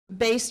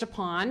based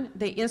upon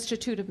the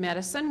Institute of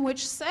Medicine,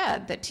 which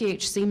said that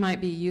THC might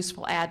be a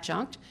useful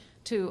adjunct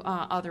to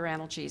other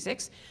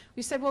analgesics.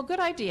 We said, well, good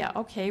idea.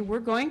 Okay, we're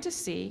going to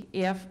see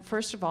if,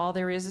 first of all,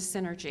 there is a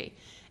synergy.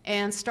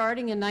 And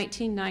starting in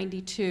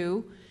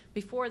 1992,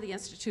 before the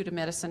Institute of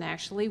Medicine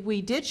actually,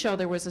 we did show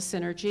there was a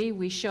synergy.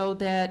 We showed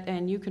that,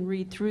 and you can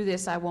read through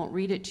this, I won't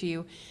read it to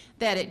you,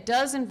 that it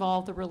does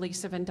involve the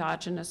release of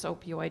endogenous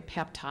opioid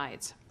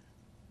peptides.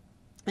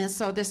 And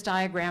so this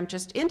diagram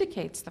just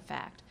indicates the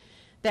fact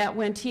that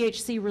when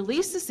THC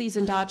releases these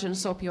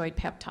endogenous opioid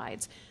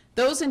peptides,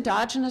 those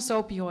endogenous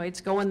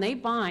opioids go and they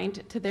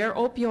bind to their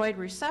opioid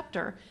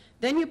receptor.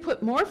 Then you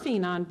put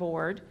morphine on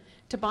board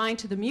to bind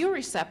to the mu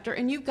receptor,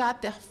 and you've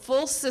got the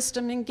full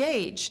system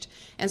engaged.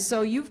 And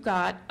so you've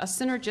got a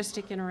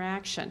synergistic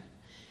interaction.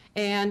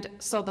 And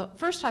so the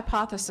first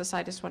hypothesis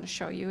I just want to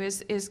show you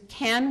is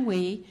can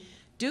we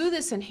do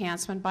this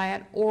enhancement by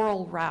an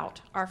oral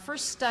route? Our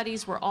first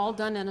studies were all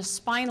done in a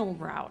spinal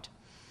route.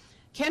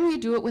 Can we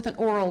do it with an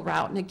oral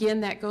route? And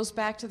again, that goes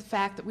back to the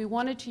fact that we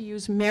wanted to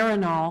use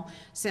Marinol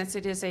since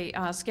it is a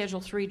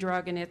Schedule III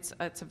drug and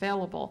it's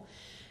available.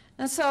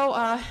 And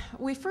so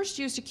we first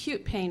used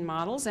acute pain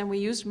models, and we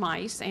used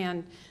mice,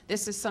 and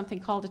this is something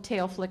called a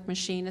tail flick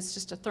machine. It's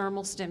just a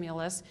thermal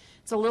stimulus.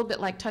 It's a little bit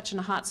like touching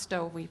a hot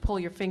stove where you pull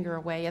your finger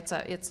away.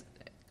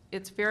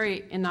 It's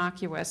very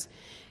innocuous.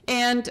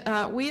 And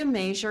we have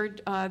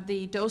measured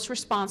the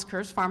dose-response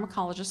curves.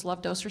 Pharmacologists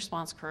love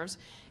dose-response curves.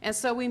 And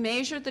so we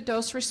measured the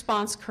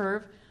dose-response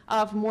curve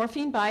of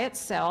morphine by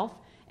itself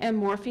and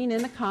morphine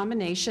in the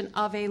combination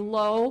of a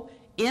low,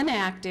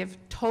 inactive,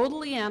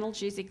 totally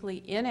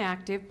analgesically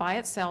inactive by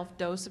itself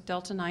dose of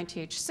delta-9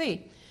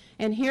 THC.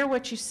 And here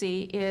what you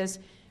see is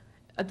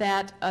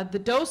that the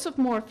dose of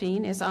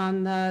morphine is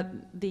on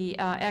the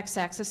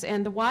x-axis,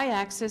 and the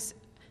y-axis,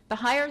 the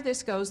higher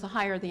this goes, the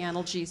higher the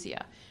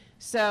analgesia.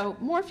 So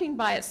morphine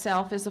by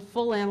itself is a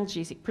full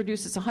analgesic,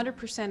 produces 100%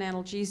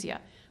 analgesia,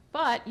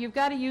 but you've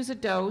got to use a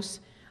dose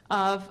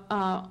of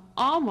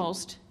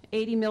almost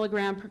 80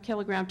 milligram per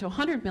kilogram to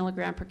 100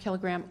 milligram per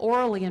kilogram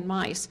orally in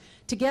mice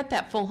to get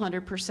that full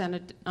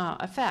 100%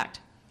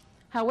 effect.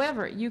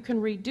 However, you can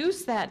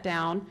reduce that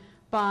down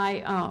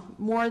by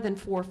more than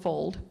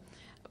fourfold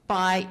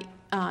by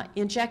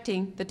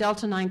injecting the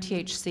delta-9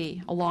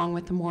 THC along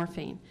with the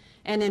morphine.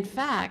 And in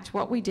fact,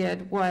 what we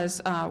did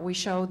was we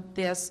showed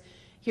this.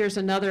 Here's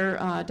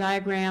another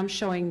diagram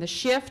showing the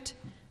shift.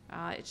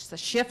 It's the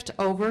shift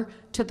over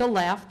to the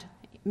left,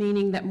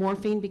 meaning that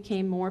morphine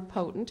became more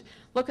potent.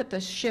 Look at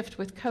the shift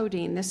with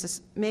codeine. This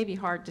is maybe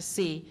hard to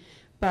see,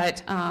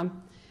 but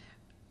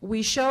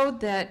we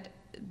showed that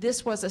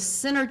this was a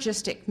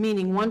synergistic,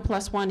 meaning 1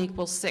 +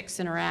 1 = 6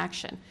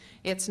 interaction.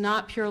 It's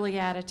not purely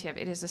additive.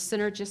 It is a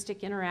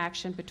synergistic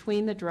interaction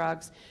between the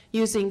drugs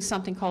using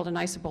something called an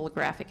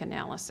isobolographic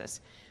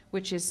analysis,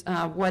 which is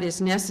what is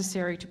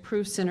necessary to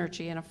prove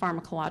synergy in a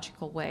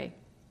pharmacological way.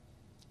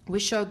 We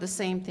showed the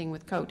same thing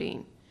with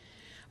codeine.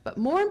 But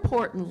more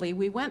importantly,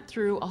 we went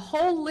through a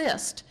whole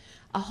list,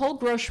 a whole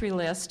grocery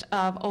list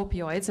of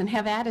opioids, and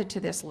have added to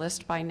this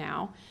list by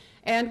now.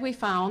 And we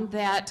found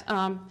that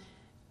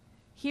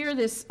here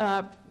this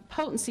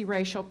potency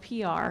ratio,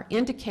 PR,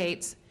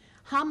 indicates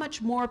how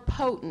much more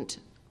potent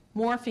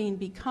morphine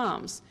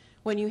becomes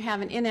when you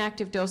have an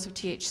inactive dose of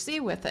THC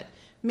with it,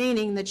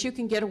 meaning that you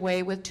can get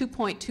away with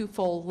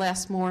 2.2-fold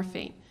less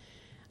morphine.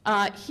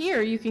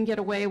 Here you can get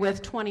away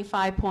with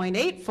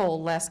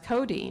 25.8-fold less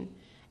codeine.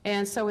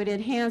 And so it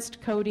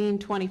enhanced codeine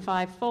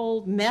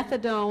 25-fold.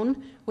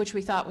 Methadone, which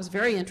we thought was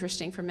very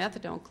interesting for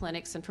methadone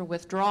clinics and for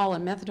withdrawal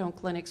in methadone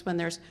clinics when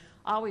there's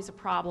always a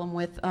problem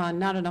with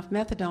not enough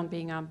methadone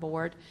being on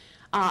board.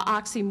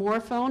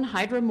 Oxymorphone,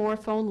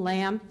 hydromorphone,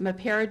 LAM,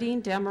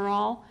 meperidine,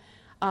 Demerol,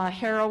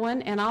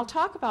 heroin, and I'll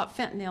talk about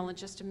fentanyl in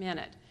just a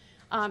minute.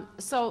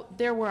 So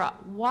there were a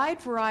wide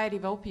variety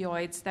of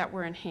opioids that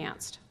were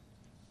enhanced.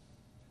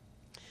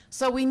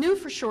 So we knew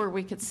for sure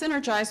we could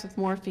synergize with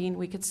morphine,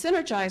 we could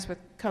synergize with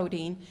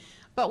codeine,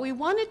 but we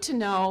wanted to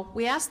know,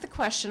 we asked the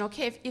question,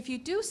 okay, if you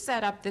do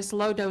set up this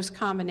low-dose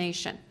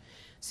combination,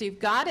 so you've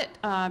got it,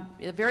 a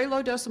very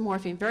low dose of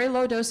morphine, very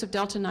low dose of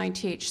delta-9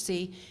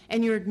 THC,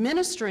 and you're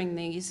administering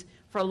these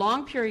for a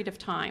long period of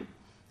time,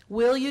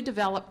 will you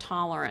develop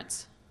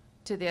tolerance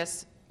to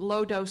this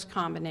low-dose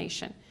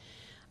combination?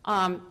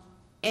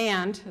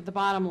 And the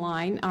bottom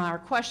line, our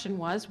question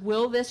was,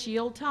 will this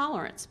yield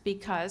tolerance?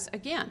 Because,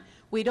 again,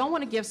 we don't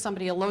want to give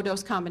somebody a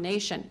low-dose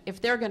combination if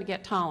they're going to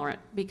get tolerant,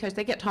 because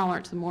they get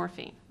tolerant to the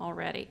morphine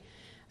already.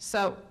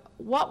 So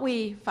what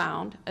we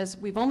found, as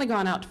we've only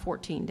gone out to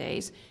 14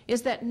 days,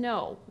 is that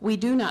no, we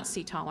do not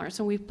see tolerance,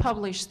 and we've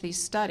published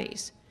these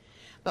studies.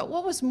 But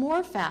what was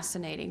more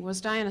fascinating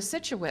was Diana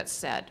Sichowitz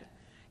said,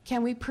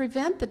 can we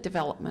prevent the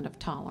development of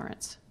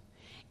tolerance?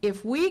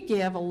 If we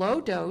give a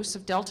low dose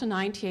of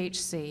delta-9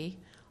 THC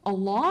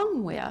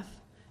along with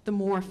the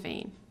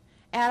morphine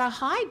at a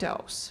high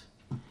dose,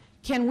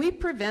 can we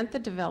prevent the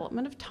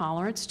development of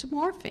tolerance to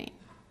morphine?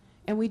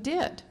 And we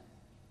did.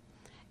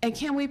 And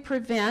can we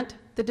prevent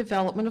the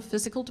development of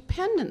physical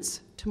dependence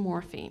to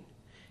morphine?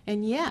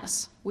 And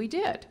yes, we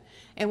did.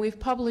 And we've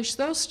published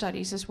those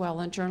studies as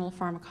well in Journal of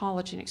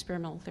Pharmacology and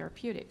Experimental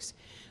Therapeutics.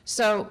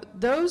 So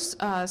those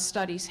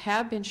studies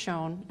have been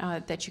shown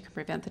that you can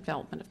prevent the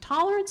development of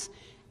tolerance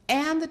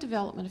and the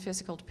development of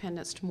physical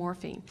dependence to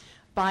morphine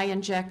by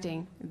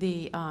injecting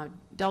the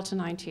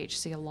delta-9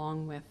 THC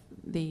along with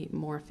the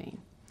morphine.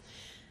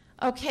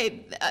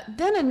 Okay,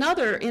 then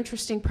another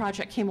interesting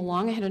project came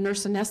along. I had a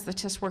nurse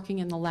anesthetist working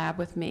in the lab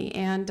with me,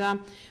 and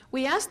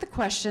we asked the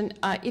question,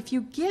 if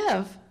you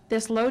give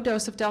this low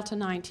dose of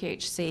delta-9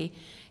 THC,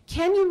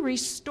 can you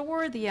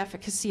restore the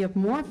efficacy of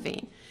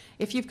morphine?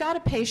 If you've got a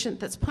patient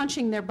that's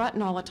punching their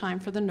button all the time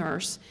for the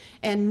nurse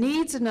and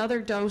needs another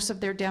dose of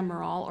their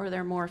Demerol or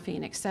their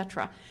morphine,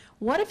 etc.,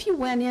 what if you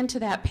went into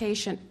that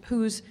patient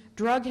whose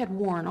drug had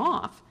worn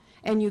off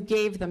and you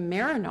gave them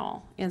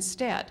Marinol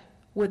instead?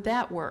 Would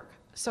that work?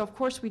 So of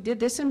course we did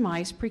this in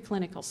mice,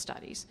 preclinical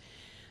studies.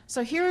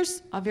 So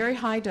here's a very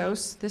high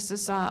dose. This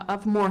is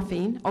of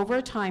morphine over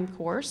a time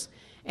course,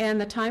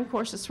 and the time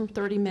course is from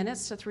 30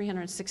 minutes to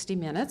 360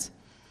 minutes.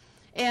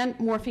 And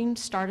morphine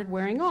started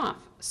wearing off.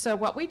 So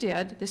what we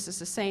did, this is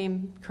the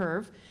same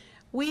curve,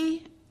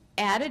 we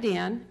added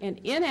in an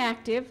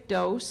inactive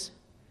dose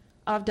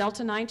of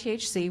delta-9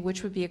 THC,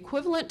 which would be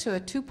equivalent to a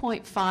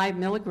 2.5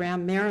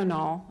 milligram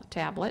Marinol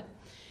tablet.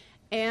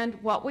 And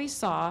what we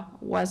saw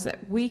was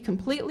that we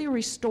completely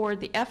restored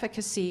the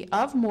efficacy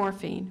of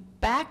morphine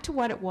back to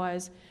what it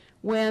was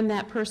when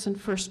that person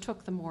first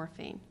took the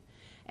morphine.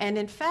 And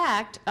in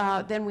fact,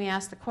 then we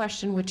asked the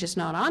question, which is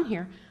not on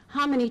here,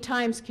 how many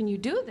times can you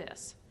do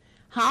this?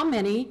 How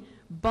many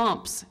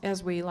bumps,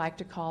 as we like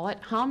to call it,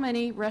 how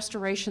many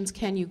restorations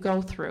can you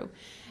go through?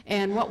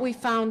 And what we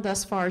found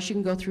thus far is you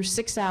can go through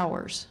 6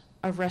 hours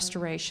of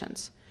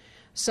restorations.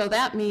 So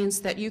that means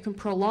that you can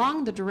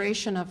prolong the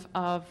duration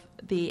of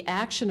the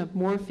action of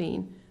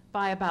morphine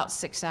by about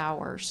 6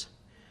 hours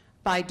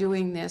by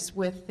doing this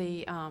with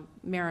the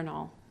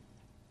Marinol.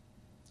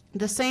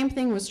 The same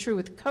thing was true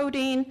with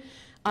codeine.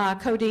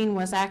 Codeine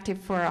was active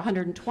for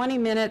 120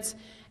 minutes,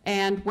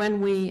 and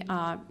when we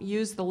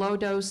used the low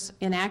dose,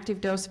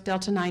 inactive dose of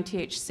delta-9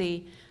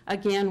 THC,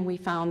 again we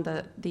found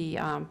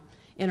the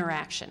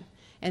interaction.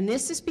 And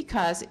this is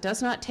because it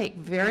does not take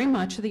very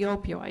much of the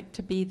opioid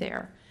to be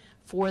there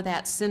for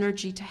that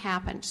synergy to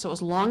happen. So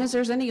as long as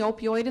there's any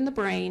opioid in the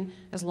brain,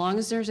 as long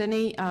as there's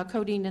any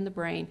codeine in the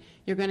brain,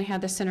 you're going to have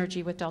the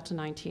synergy with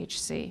delta-9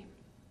 THC.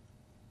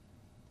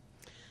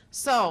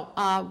 So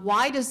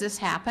why does this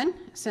happen?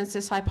 Since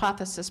this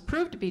hypothesis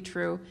proved to be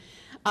true,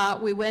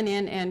 we went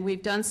in and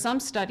we've done some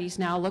studies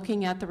now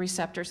looking at the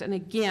receptors, and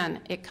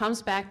again, it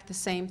comes back to the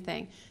same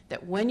thing,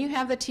 that when you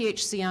have the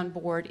THC on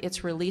board,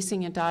 it's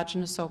releasing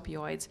endogenous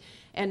opioids,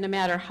 and no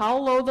matter how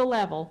low the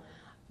level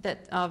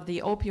of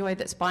the opioid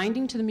that's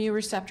binding to the mu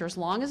receptor, as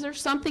long as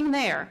there's something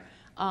there,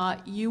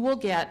 you will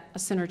get a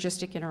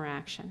synergistic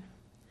interaction.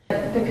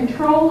 The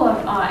control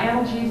of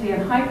analgesia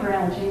and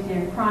hyperanagesia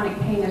and chronic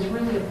pain is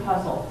really a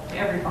puzzle to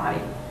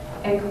everybody.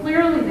 And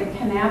clearly the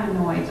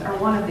cannabinoids are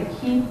one of the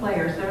key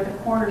players. They're the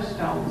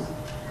cornerstones.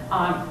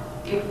 I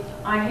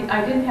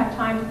didn't have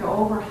time to go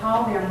over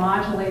how they're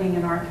modulating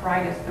in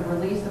arthritis, the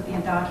release of the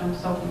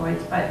endogenous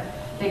opioids, but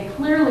they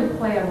clearly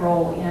play a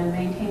role in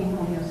maintaining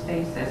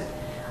homeostasis,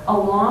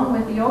 along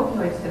with the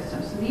opioid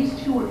system. So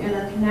these two are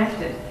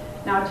interconnected.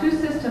 Now, two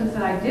systems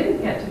that I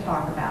didn't get to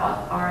talk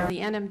about are the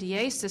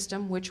NMDA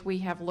system, which we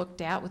have looked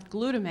at with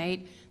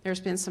glutamate. There's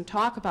been some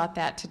talk about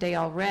that today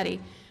already,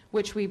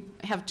 which we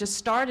have just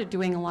started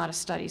doing a lot of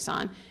studies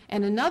on.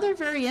 And another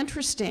very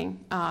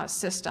interesting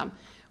system,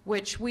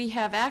 which we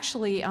have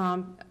actually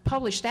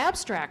published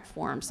abstract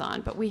forms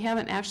on, but we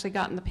haven't actually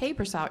gotten the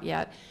papers out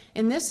yet.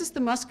 And this is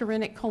the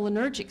muscarinic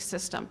cholinergic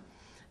system.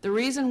 The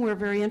reason we're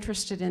very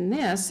interested in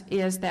this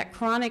is that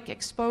chronic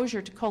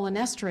exposure to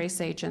cholinesterase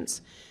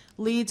agents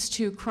leads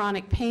to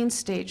chronic pain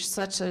states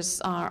such as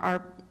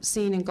are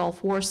seen in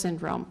Gulf War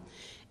syndrome.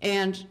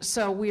 And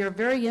so we are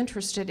very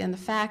interested in the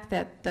fact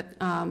that the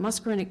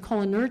muscarinic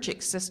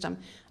cholinergic system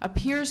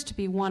appears to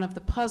be one of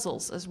the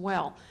puzzles as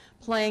well,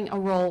 playing a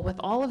role with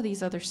all of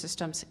these other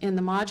systems in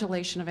the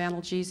modulation of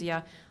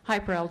analgesia,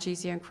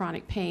 hyperalgesia, and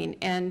chronic pain,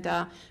 and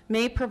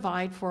may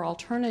provide for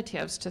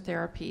alternatives to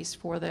therapies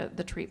for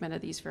the treatment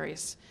of these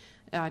various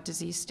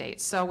disease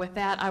states. So with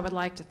that, I would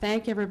like to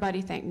thank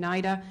everybody, thank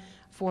NIDA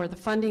for the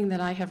funding that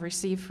I have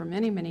received for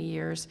many, many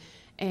years.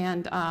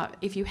 And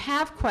if you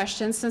have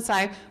questions, since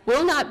I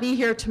will not be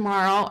here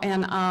tomorrow,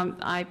 and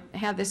I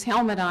have this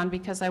helmet on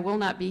because I will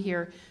not be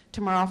here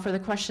tomorrow for the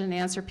question and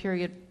answer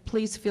period,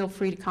 please feel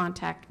free to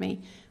contact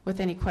me with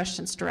any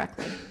questions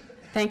directly.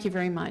 Thank you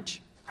very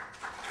much.